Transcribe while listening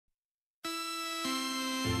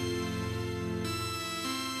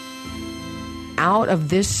Out of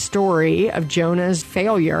this story of Jonah's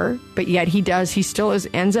failure, but yet he still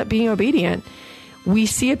ends up being obedient. We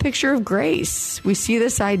see a picture of grace. We see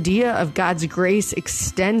this idea of God's grace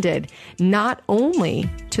extended not only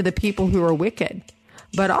to the people who are wicked,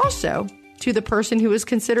 but also to the person who is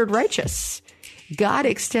considered righteous. God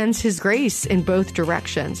extends his grace in both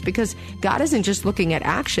directions because God isn't just looking at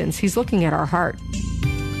actions, he's looking at our heart.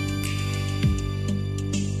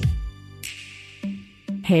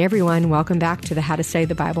 Hey everyone, welcome back to the How to Study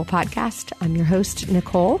the Bible podcast. I'm your host,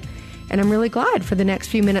 Nicole, and I'm really glad for the next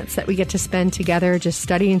few minutes that we get to spend together just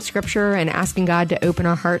studying scripture and asking God to open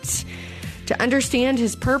our hearts to understand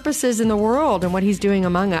his purposes in the world and what he's doing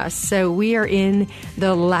among us. So we are in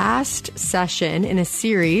the last session in a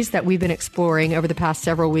series that we've been exploring over the past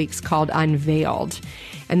several weeks called Unveiled.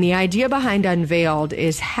 And the idea behind Unveiled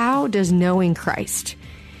is, how does knowing Christ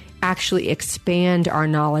actually expand our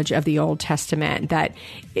knowledge of the Old Testament? That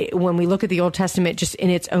when we look at the Old Testament just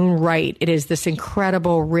in its own right, it is this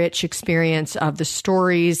incredible, rich experience of the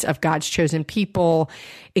stories of God's chosen people.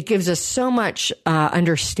 It gives us so much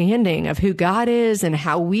understanding of who God is and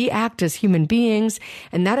how we act as human beings.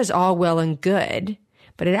 And that is all well and good.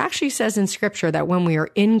 But it actually says in Scripture that when we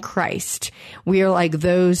are in Christ, we are like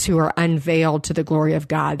those who are unveiled to the glory of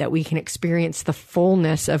God, that we can experience the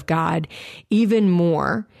fullness of God even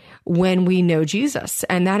more when we know Jesus.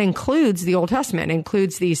 And that includes the Old Testament,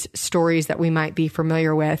 includes these stories that we might be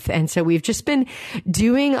familiar with. And so we've just been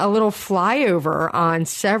doing a little flyover on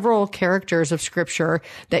several characters of Scripture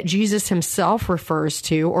that Jesus himself refers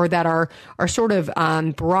to, or that are sort of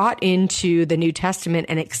brought into the New Testament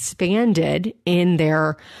and expanded in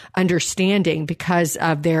their understanding because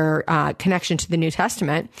of their connection to the New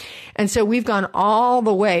Testament. And so we've gone all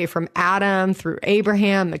the way from Adam through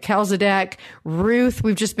Abraham, Melchizedek, Ruth.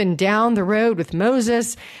 We've just been down the road with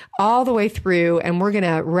Moses all the way through, and we're going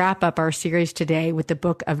to wrap up our series today with the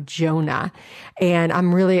book of Jonah. And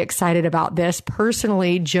I'm really excited about this.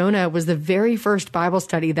 Personally, Jonah was the very first Bible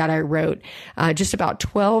study that I wrote just about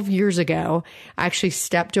 12 years ago. I actually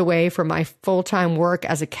stepped away from my full-time work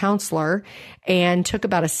as a counselor and took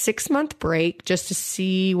about a 6-month break just to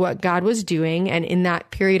see what God was doing. And in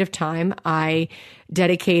that period of time, I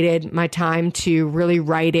dedicated my time to really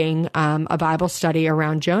writing a Bible study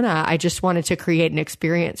around Jonah. I just wanted to create an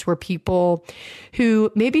experience where people who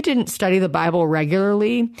maybe didn't study the Bible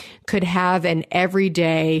regularly could have an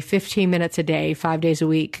everyday, 15 minutes a day, 5 days a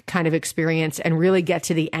week kind of experience and really get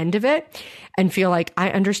to the end of it and feel like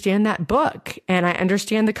I understand that book and I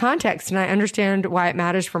understand the context and I understand why it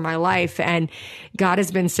matters for my life. And God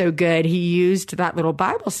has been so good. He used that little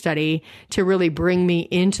Bible study to really bring me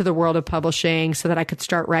into the world of publishing so that I could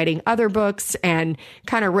start writing other books, and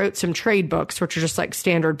kind of wrote some trade books, which are just like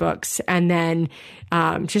standard books. And then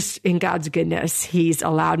just in God's goodness, he's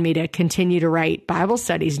allowed me to continue to write Bible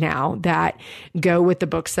studies now that go with the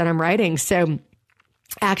books that I'm writing. So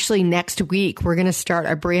actually, next week, we're going to start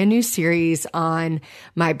a brand new series on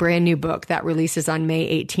my brand new book that releases on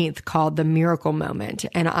May 18th called The Miracle Moment.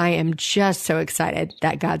 And I am just so excited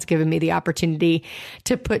that God's given me the opportunity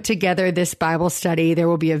to put together this Bible study. There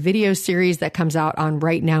will be a video series that comes out on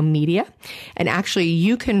Right Now Media. And actually,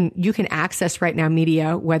 you can access Right Now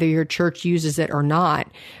Media, whether your church uses it or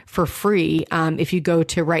not, for free. If you go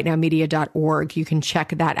to rightnowmedia.org, you can check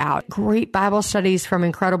that out. Great Bible studies from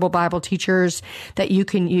incredible Bible teachers that you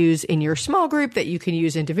can use in your small group, that you can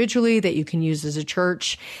use individually, that you can use as a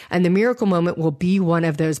church. And the Miracle Moment will be one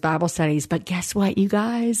of those Bible studies. But guess what, you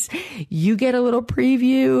guys? You get a little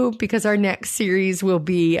preview because our next series will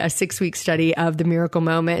be a 6-week study of the Miracle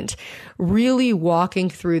Moment, really walking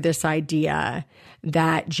through this idea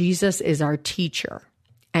that Jesus is our teacher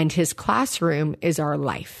and his classroom is our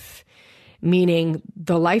life. Meaning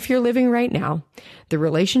the life you're living right now, the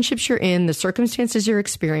relationships you're in, the circumstances you're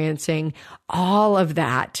experiencing, all of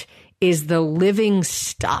that is the living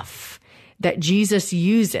stuff that Jesus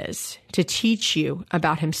uses to teach you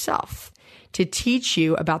about himself, to teach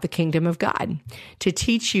you about the kingdom of God, to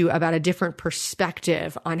teach you about a different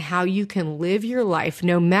perspective on how you can live your life,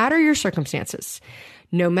 no matter your circumstances,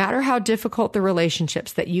 no matter how difficult the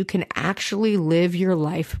relationships, that you can actually live your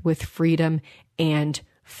life with freedom and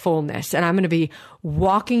fullness. And I'm going to be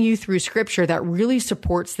walking you through scripture that really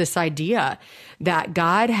supports this idea that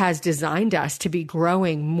God has designed us to be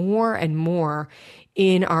growing more and more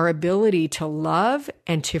in our ability to love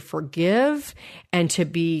and to forgive and to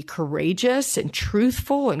be courageous and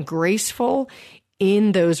truthful and graceful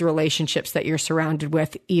in those relationships that you're surrounded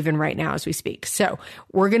with, even right now as we speak. So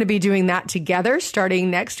we're going to be doing that together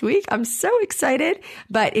starting next week. I'm so excited.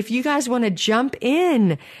 But if you guys want to jump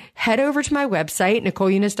in, head over to my website,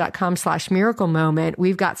 NicoleUnice.com/miracle moment.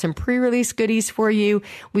 We've got some pre-release goodies for you.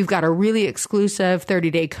 We've got a really exclusive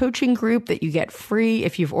 30-day coaching group that you get free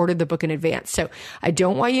if you've ordered the book in advance. So I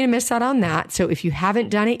don't want you to miss out on that. So if you haven't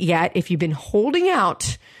done it yet, if you've been holding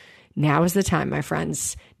out, now is the time, my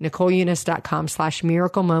friends.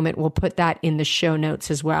 NicoleUnice.com/miracle moment. We'll put that in the show notes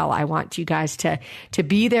as well. I want you guys to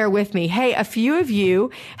be there with me. Hey, a few of you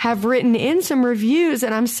have written in some reviews,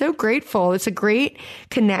 and I'm so grateful. It's a great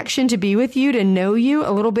connection to be with you, to know you a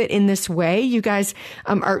little bit in this way. You guys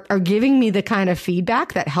are giving me the kind of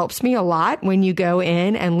feedback that helps me a lot when you go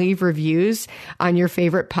in and leave reviews on your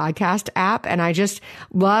favorite podcast app. And I just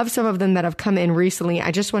love some of them that have come in recently. I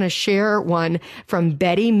just want to share one from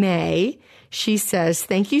Betty May. She says,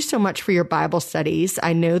 "Thank you so much for your Bible studies.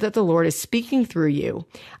 I know that the Lord is speaking through you.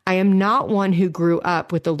 I am not one who grew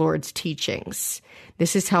up with the Lord's teachings.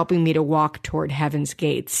 This is helping me to walk toward heaven's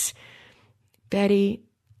gates." Betty,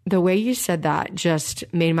 the way you said that just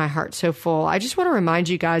made my heart so full. I just want to remind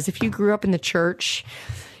you guys, if you grew up in the church,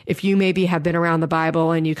 if you maybe have been around the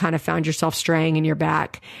Bible and you kind of found yourself straying in your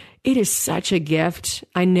back, it is such a gift.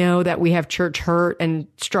 I know that we have church hurt and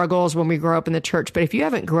struggles when we grow up in the church, but if you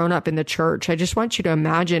haven't grown up in the church, I just want you to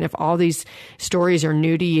imagine if all these stories are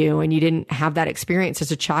new to you and you didn't have that experience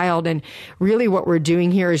as a child. And really what we're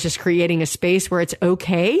doing here is just creating a space where it's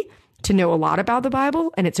okay to know a lot about the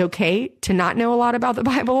Bible, and it's okay to not know a lot about the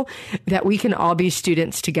Bible, that we can all be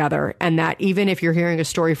students together. And that even if you're hearing a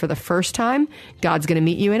story for the first time, God's going to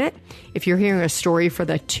meet you in it. If you're hearing a story for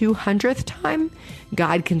the 200th time,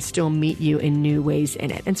 God can still meet you in new ways in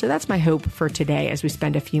it. And so that's my hope for today as we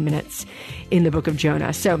spend a few minutes in the book of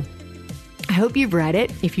Jonah. So I hope you've read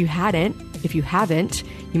it. If you haven't,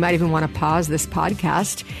 you might even want to pause this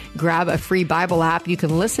podcast, grab a free Bible app. You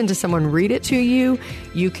can listen to someone read it to you.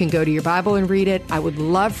 You can go to your Bible and read it. I would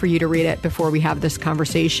love for you to read it before we have this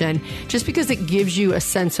conversation, just because it gives you a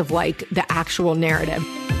sense of like the actual narrative.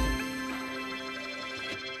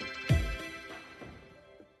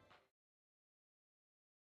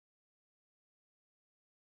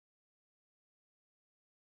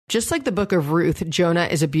 Just like the book of Ruth, Jonah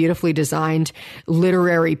is a beautifully designed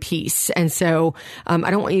literary piece. And so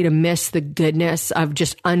I don't want you to miss the goodness of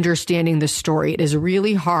just understanding the story. It is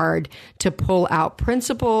really hard to pull out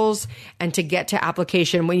principles and to get to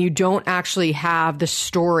application when you don't actually have the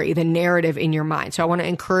story, the narrative in your mind. So I want to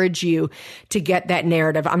encourage you to get that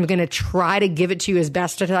narrative. I'm going to try to give it to you as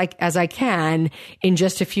best as I can in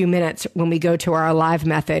just a few minutes when we go to our Alive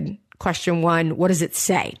method. Question 1, what does it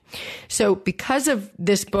say? So because of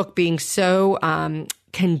this book being so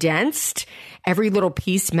condensed, every little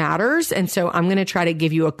piece matters. And so I'm going to try to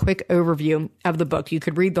give you a quick overview of the book. You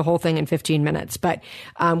could read the whole thing in 15 minutes, but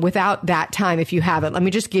without that time, if you have it, let me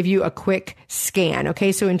just give you a quick scan.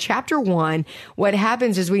 Okay. So in chapter 1, what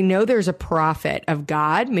happens is we know there's a prophet of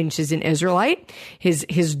God, which is an Israelite.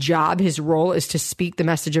 His job, his role is to speak the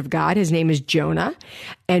message of God. His name is Jonah.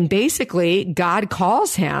 And basically God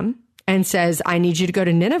calls him and says, I need you to go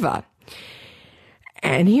to Nineveh.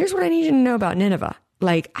 And here's what I need you to know about Nineveh.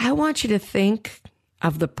 Like, I want you to think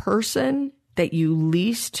of the person that you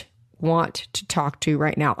least want to talk to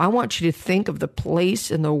right now. I want you to think of the place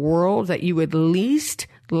in the world that you would least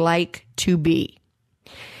like to be.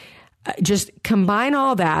 Just combine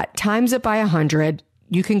all that, times it by 100.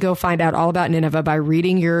 You can go find out all about Nineveh by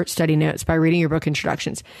reading your study notes, by reading your book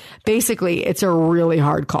introductions. Basically, it's a really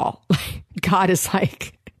hard call. God is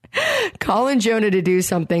like calling Jonah to do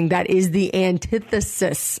something that is the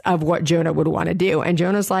antithesis of what Jonah would want to do. And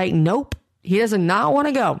Jonah's like, nope, he does not want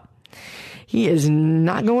to go. He is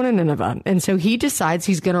not going to Nineveh. And so he decides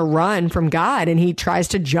he's going to run from God, and he tries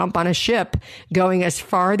to jump on a ship going as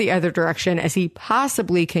far the other direction as he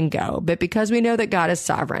possibly can go. But because we know that God is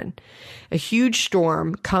sovereign, a huge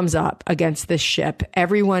storm comes up against this ship.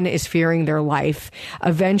 Everyone is fearing their life.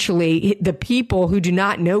 Eventually, the people who do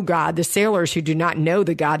not know God, the sailors who do not know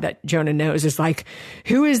the God that Jonah knows, is like,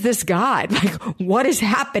 who is this God? Like, what is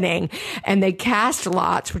happening? And they cast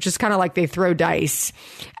lots, which is kind of like they throw dice.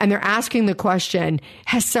 And they're asking the question,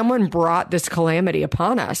 has someone brought this calamity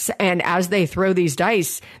upon us? And as they throw these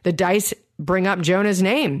dice, the dice bring up Jonah's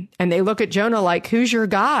name, and they look at Jonah like, who's your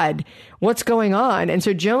God? What's going on? And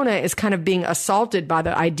so Jonah is kind of being assaulted by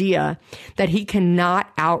the idea that he cannot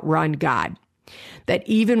outrun God. That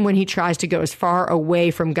even when he tries to go as far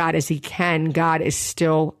away from God as he can, God is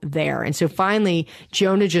still there. And so finally,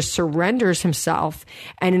 Jonah just surrenders himself.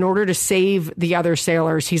 And in order to save the other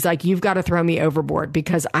sailors, he's like, you've got to throw me overboard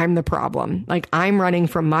because I'm the problem. Like, I'm running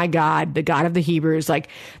from my God, the God of the Hebrews, like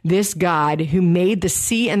this God who made the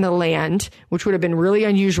sea and the land, which would have been really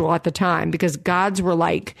unusual at the time because gods were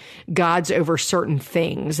like gods over certain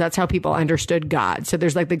things. That's how people understood God. So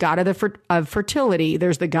there's like the God of fertility.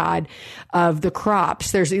 There's the God of the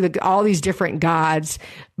crops. There's all these different gods.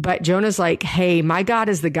 But Jonah's like, hey, my God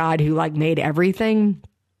is the God who like made everything.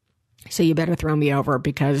 So you better throw me over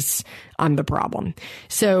because I'm the problem.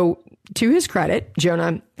 So to his credit,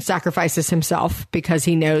 Jonah sacrifices himself because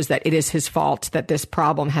he knows that it is his fault that this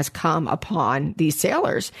problem has come upon these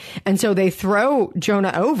sailors. And so they throw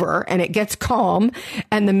Jonah over and it gets calm.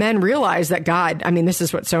 And the men realize that God, I mean, this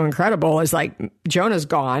is what's so incredible is like Jonah's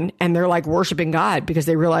gone and they're like worshiping God because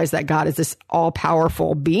they realize that God is this all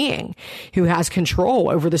powerful being who has control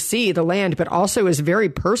over the sea, the land, but also is very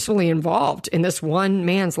personally involved in this one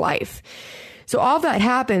man's life. So all that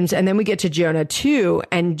happens, and then we get to Jonah 2,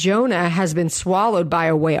 and Jonah has been swallowed by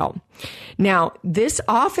a whale. Now, this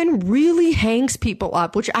often really hangs people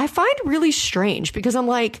up, which I find really strange because I'm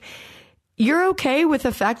like, you're okay with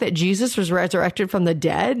the fact that Jesus was resurrected from the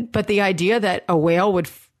dead, but the idea that a whale would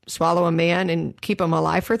swallow a man and keep him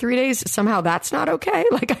alive for 3 days, somehow that's not okay.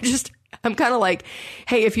 Like, I'm kind of like,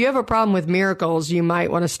 hey, if you have a problem with miracles, you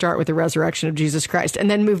might want to start with the resurrection of Jesus Christ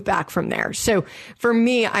and then move back from there. So for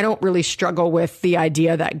me, I don't really struggle with the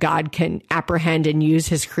idea that God can apprehend and use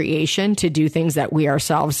his creation to do things that we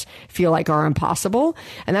ourselves feel like are impossible.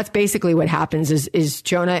 And that's basically what happens is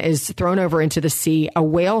Jonah is thrown over into the sea. A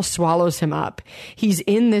whale swallows him up. He's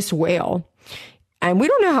in this whale. And we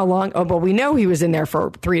don't know how long, well, we know he was in there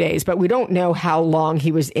for 3 days, but we don't know how long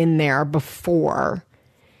he was in there before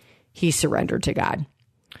he surrendered to God.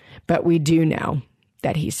 But we do know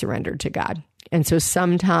that he surrendered to God. And so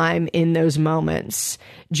sometime in those moments,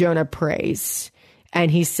 Jonah prays and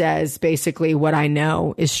he says, basically, what I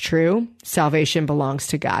know is true. Salvation belongs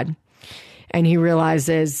to God. And he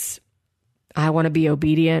realizes, I want to be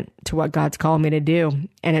obedient to what God's called me to do.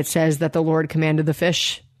 And it says that the Lord commanded the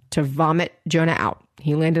fish to vomit Jonah out.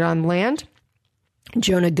 He landed on land.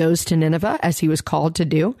 Jonah goes to Nineveh as he was called to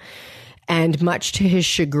do. And much to his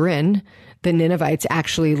chagrin, the Ninevites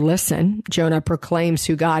actually listen. Jonah proclaims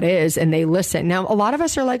who God is and they listen. Now, a lot of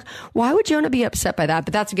us are like, why would Jonah be upset by that?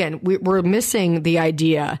 But that's, again, we're missing the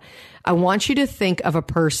idea. I want you to think of a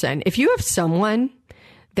person. If you have someone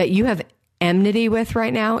that you have enmity with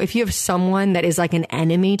right now, if you have someone that is like an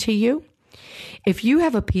enemy to you, if you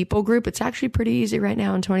have a people group, it's actually pretty easy right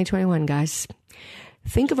now in 2021, guys.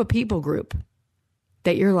 Think of a people group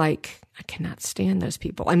that you're like, I cannot stand those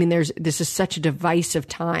people. I mean, this is such a divisive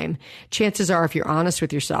time. Chances are, if you're honest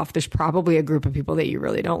with yourself, there's probably a group of people that you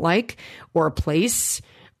really don't like, or a place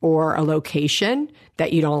or a location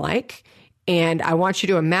that you don't like. And I want you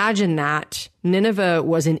to imagine that Nineveh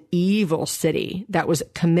was an evil city that was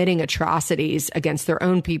committing atrocities against their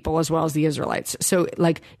own people as well as the Israelites. So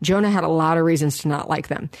like Jonah had a lot of reasons to not like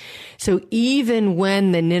them. So even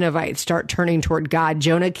when the Ninevites start turning toward God,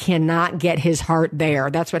 Jonah cannot get his heart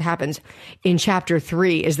there. That's what happens in chapter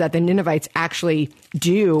 3 is that the Ninevites actually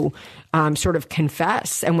do sort of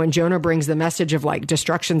confess. And when Jonah brings the message of like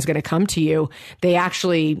destruction's going to come to you, they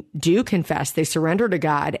actually do confess. They surrender to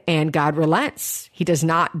God and God relents. He does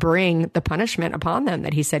not bring the punishment upon them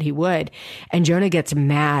that he said he would. And Jonah gets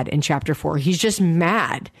mad in chapter 4. He's just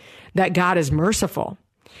mad that God is merciful.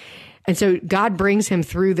 And so God brings him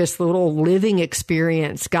through this little living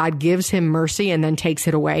experience. God gives him mercy and then takes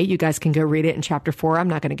it away. You guys can go read it in chapter 4. I'm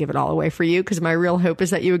not going to give it all away for you because my real hope is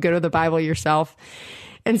that you would go to the Bible yourself.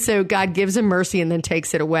 And so God gives him mercy and then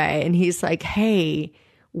takes it away. And he's like, hey,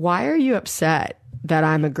 why are you upset that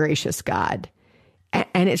I'm a gracious God?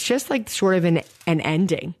 And it's just like sort of an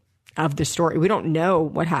ending of the story. We don't know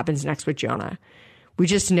what happens next with Jonah. We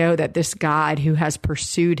just know that this God who has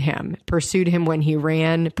pursued him when he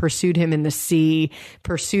ran, pursued him in the sea,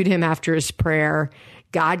 pursued him after his prayer,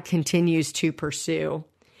 God continues to pursue.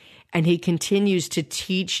 And he continues to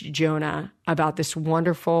teach Jonah about this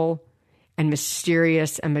wonderful and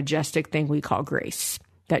mysterious and majestic thing we call grace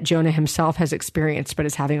that Jonah himself has experienced, but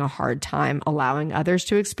is having a hard time allowing others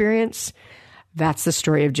to experience. That's the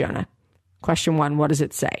story of Jonah. Question 1, what does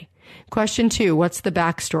it say? Question 2, what's the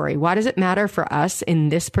backstory? Why does it matter for us in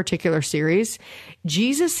this particular series?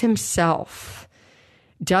 Jesus himself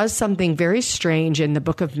does something very strange in the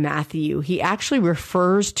book of Matthew. He actually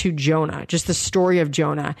refers to Jonah, just the story of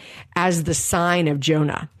Jonah, as the sign of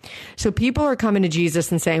Jonah. So people are coming to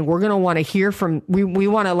Jesus and saying, we're going to want to hear from, we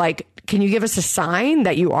want to like, can you give us a sign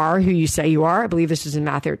that you are who you say you are? I believe this is in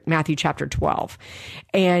Matthew chapter 12.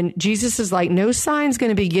 And Jesus is like, no sign's going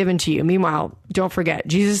to be given to you. Meanwhile, don't forget,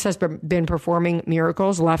 Jesus has been performing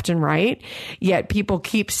miracles left and right. Yet people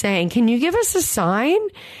keep saying, can you give us a sign?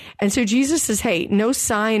 And so Jesus says, hey, no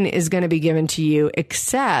sign is going to be given to you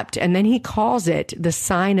except, and then he calls it the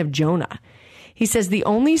sign of Jonah. He says the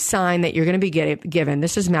only sign that you're going to be given,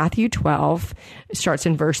 this is Matthew 12, starts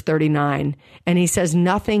in verse 39. And he says,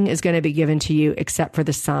 nothing is going to be given to you except for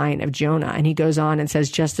the sign of Jonah. And he goes on and says,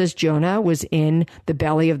 just as Jonah was in the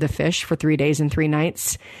belly of the fish for 3 days and 3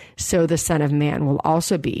 nights, so the Son of Man will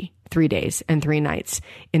also be 3 days and 3 nights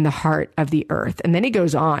in the heart of the earth. And then he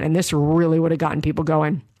goes on, and this really would have gotten people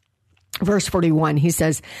going. Verse 41, he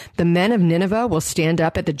says, the men of Nineveh will stand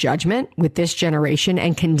up at the judgment with this generation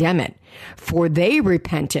and condemn it, for they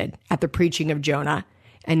repented at the preaching of Jonah,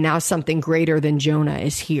 and now something greater than Jonah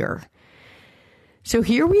is here. So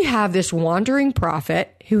here we have this wandering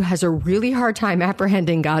prophet who has a really hard time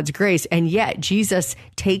apprehending God's grace, and yet Jesus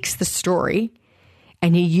takes the story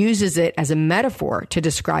and he uses it as a metaphor to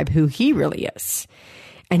describe who he really is.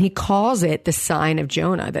 And he calls it the sign of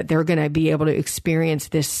Jonah, that they're going to be able to experience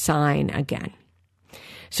this sign again.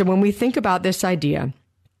 So when we think about this idea,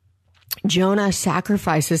 Jonah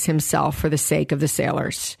sacrifices himself for the sake of the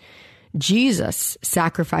sailors. Jesus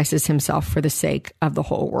sacrifices himself for the sake of the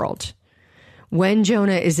whole world. When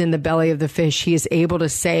Jonah is in the belly of the fish, he is able to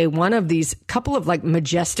say one of these couple of like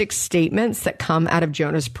majestic statements that come out of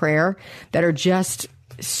Jonah's prayer that are just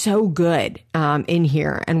so good in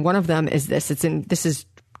here. And one of them is this. This is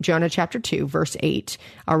Jonah chapter 2, verse 8.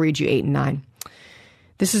 I'll read you 8 and 9.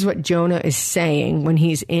 This is what Jonah is saying when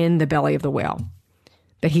he's in the belly of the whale,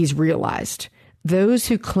 that he's realized. Those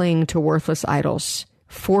who cling to worthless idols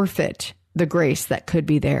forfeit the grace that could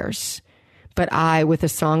be theirs. But I, with a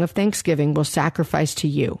song of thanksgiving, will sacrifice to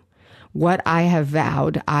you. What I have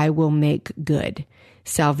vowed, I will make good.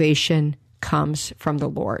 Salvation comes from the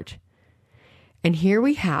Lord. And here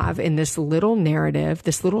we have in this little narrative,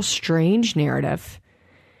 this little strange narrative,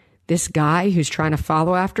 this guy who's trying to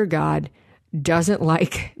follow after God doesn't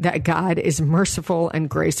like that God is merciful and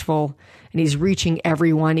graceful, and he's reaching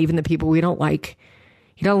everyone, even the people we don't like.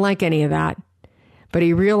 He doesn't like any of that. But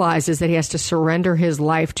he realizes that he has to surrender his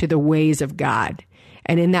life to the ways of God.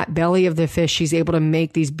 And in that belly of the fish, he's able to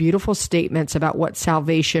make these beautiful statements about what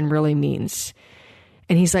salvation really means.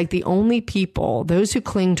 And he's like, the only people, those who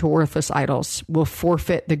cling to worthless idols, will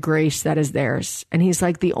forfeit the grace that is theirs. And he's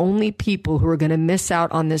like, the only people who are going to miss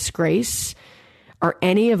out on this grace are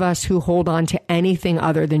any of us who hold on to anything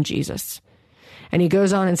other than Jesus. And he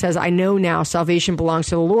goes on and says, I know now salvation belongs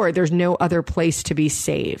to the Lord. There's no other place to be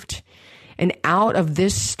saved. And out of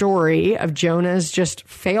this story of Jonah's just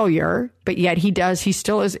failure, but yet he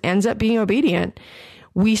still ends up being obedient,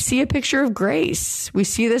 we see a picture of grace. We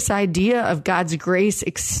see this idea of God's grace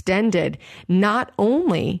extended not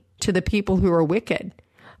only to the people who are wicked,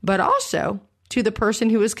 but also to the person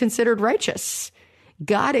who is considered righteous.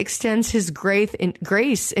 God extends his grace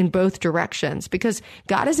in both directions, because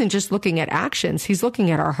God isn't just looking at actions, he's looking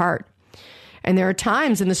at our heart. And there are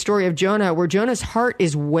times in the story of Jonah where Jonah's heart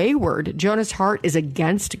is wayward. Jonah's heart is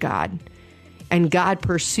against God, and God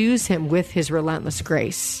pursues him with his relentless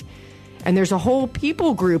grace. And there's a whole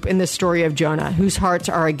people group in the story of Jonah whose hearts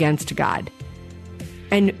are against God.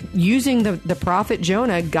 And using the prophet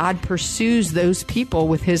Jonah, God pursues those people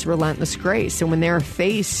with his relentless grace. And when they're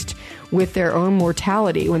faced with their own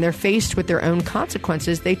mortality, when they're faced with their own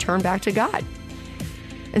consequences, they turn back to God.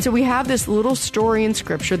 And so we have this little story in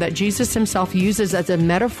Scripture that Jesus himself uses as a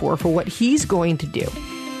metaphor for what he's going to do.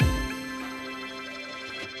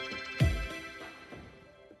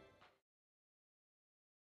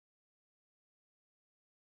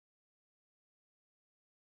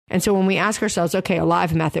 And so when we ask ourselves, okay,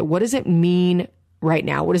 Alive Method, what does it mean right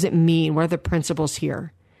now? What does it mean? What are the principles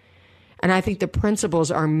here? And I think the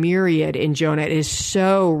principles are myriad in Jonah. It is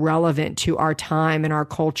so relevant to our time and our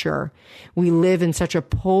culture. We live in such a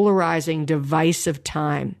polarizing, divisive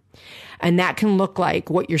time. And that can look like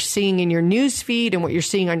what you're seeing in your news feed and what you're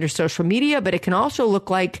seeing on your social media, but it can also look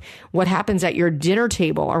like what happens at your dinner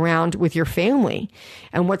table around with your family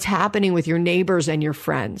and what's happening with your neighbors and your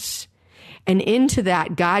friends. And into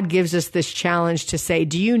that, God gives us this challenge to say,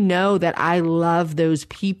 do you know that I love those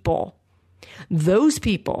people? Those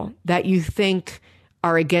people that you think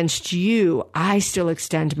are against you, I still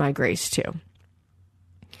extend my grace to.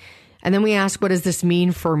 And then we ask, what does this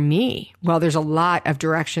mean for me? Well, there's a lot of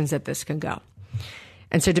directions that this can go.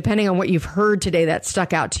 And so depending on what you've heard today that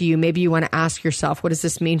stuck out to you, maybe you want to ask yourself, what does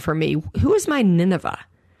this mean for me? Who is my Nineveh?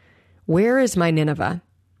 Where is my Nineveh?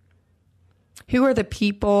 Who are the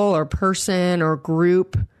people or person or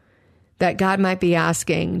group that God might be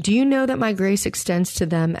asking, do you know that my grace extends to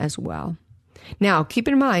them as well? Now, keep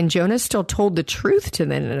in mind, Jonah still told the truth to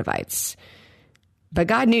the Ninevites, but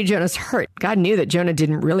God knew Jonah's heart. God knew that Jonah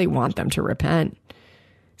didn't really want them to repent.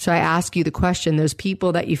 So I ask you the question, those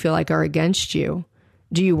people that you feel like are against you,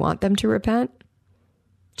 do you want them to repent?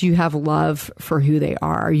 Do you have love for who they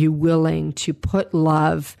are? Are you willing to put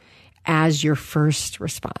love as your first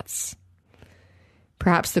response?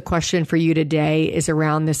 Perhaps the question for you today is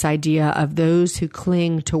around this idea of those who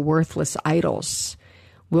cling to worthless idols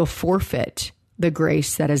will forfeit the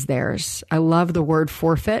grace that is theirs. I love the word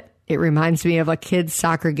forfeit. It reminds me of a kid's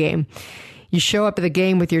soccer game. You show up at the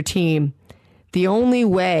game with your team. The only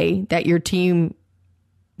way that your team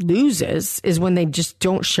loses is when they just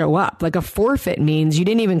don't show up. Like a forfeit means you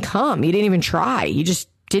didn't even come. You didn't even try. You just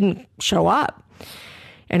didn't show up.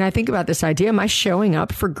 And I think about this idea. Am I showing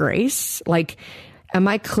up for grace? Like, am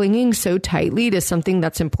I clinging so tightly to something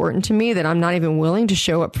that's important to me that I'm not even willing to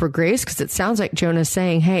show up for grace? Because it sounds like Jonah's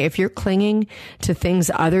saying, hey, if you're clinging to things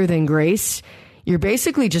other than grace, you're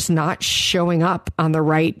basically just not showing up on the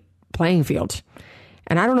right playing field.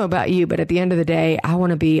 And I don't know about you, but at the end of the day, I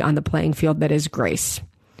want to be on the playing field that is grace.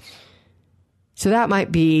 So that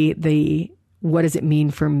might be the what does it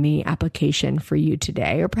mean for me application for you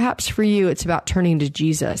today. Or perhaps for you, it's about turning to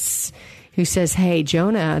Jesus, who says, hey,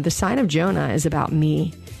 Jonah, the sign of Jonah is about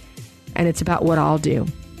me, and it's about what I'll do.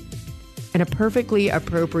 And a perfectly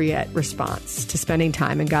appropriate response to spending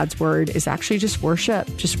time in God's word is actually just worship,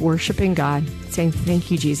 just worshiping God, saying, thank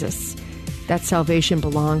you, Jesus, that salvation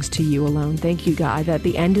belongs to you alone. Thank you, God, that at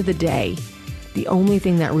the end of the day, the only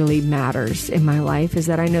thing that really matters in my life is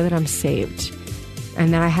that I know that I'm saved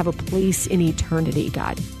and that I have a place in eternity,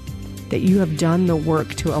 God, that you have done the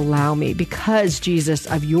work to allow me because, Jesus,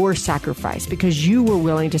 of your sacrifice, because you were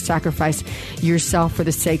willing to sacrifice yourself for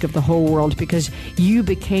the sake of the whole world, because you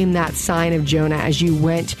became that sign of Jonah as you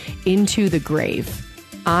went into the grave.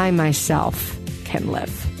 I myself can live.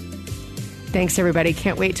 Thanks, everybody.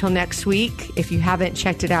 Can't wait till next week. If you haven't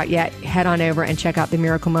checked it out yet, head on over and check out The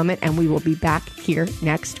Miracle Moment, and we will be back here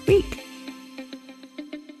next week.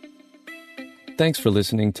 Thanks for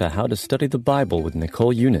listening to How to Study the Bible with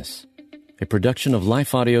Nicole Eunice, a production of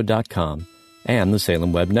lifeaudio.com and the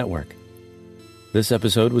Salem Web Network. This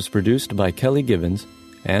episode was produced by Kelly Givens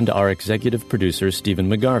and our executive producer, Stephen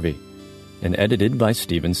McGarvey, and edited by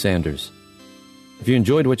Stephen Sanders. If you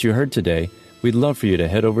enjoyed what you heard today, we'd love for you to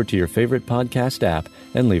head over to your favorite podcast app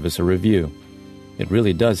and leave us a review. It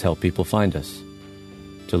really does help people find us.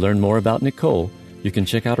 To learn more about Nicole, you can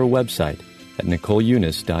check out her website at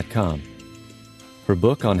NicoleEunice.com. Her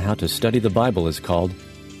book on how to study the Bible is called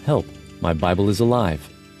Help, My Bible is Alive,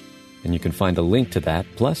 and you can find a link to that,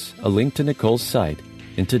 plus a link to Nicole's site,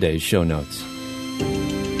 in today's show notes.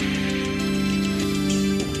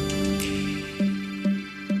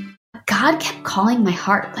 God kept calling my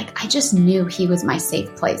heart. Like, I just knew he was my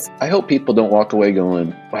safe place. I hope people don't walk away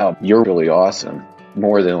going, wow, you're really awesome,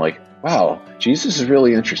 more than like, wow, Jesus is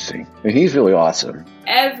really interesting, and he's really awesome.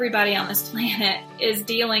 Everybody on this planet is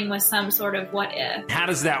dealing with some sort of what if. How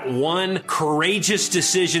does that one courageous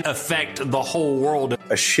decision affect the whole world?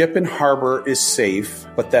 A ship in harbor is safe,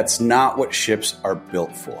 but that's not what ships are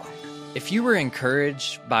built for. If you were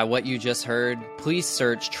encouraged by what you just heard, please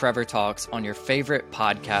search Trevor Talks on your favorite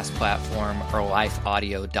podcast platform or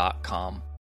lifeaudio.com.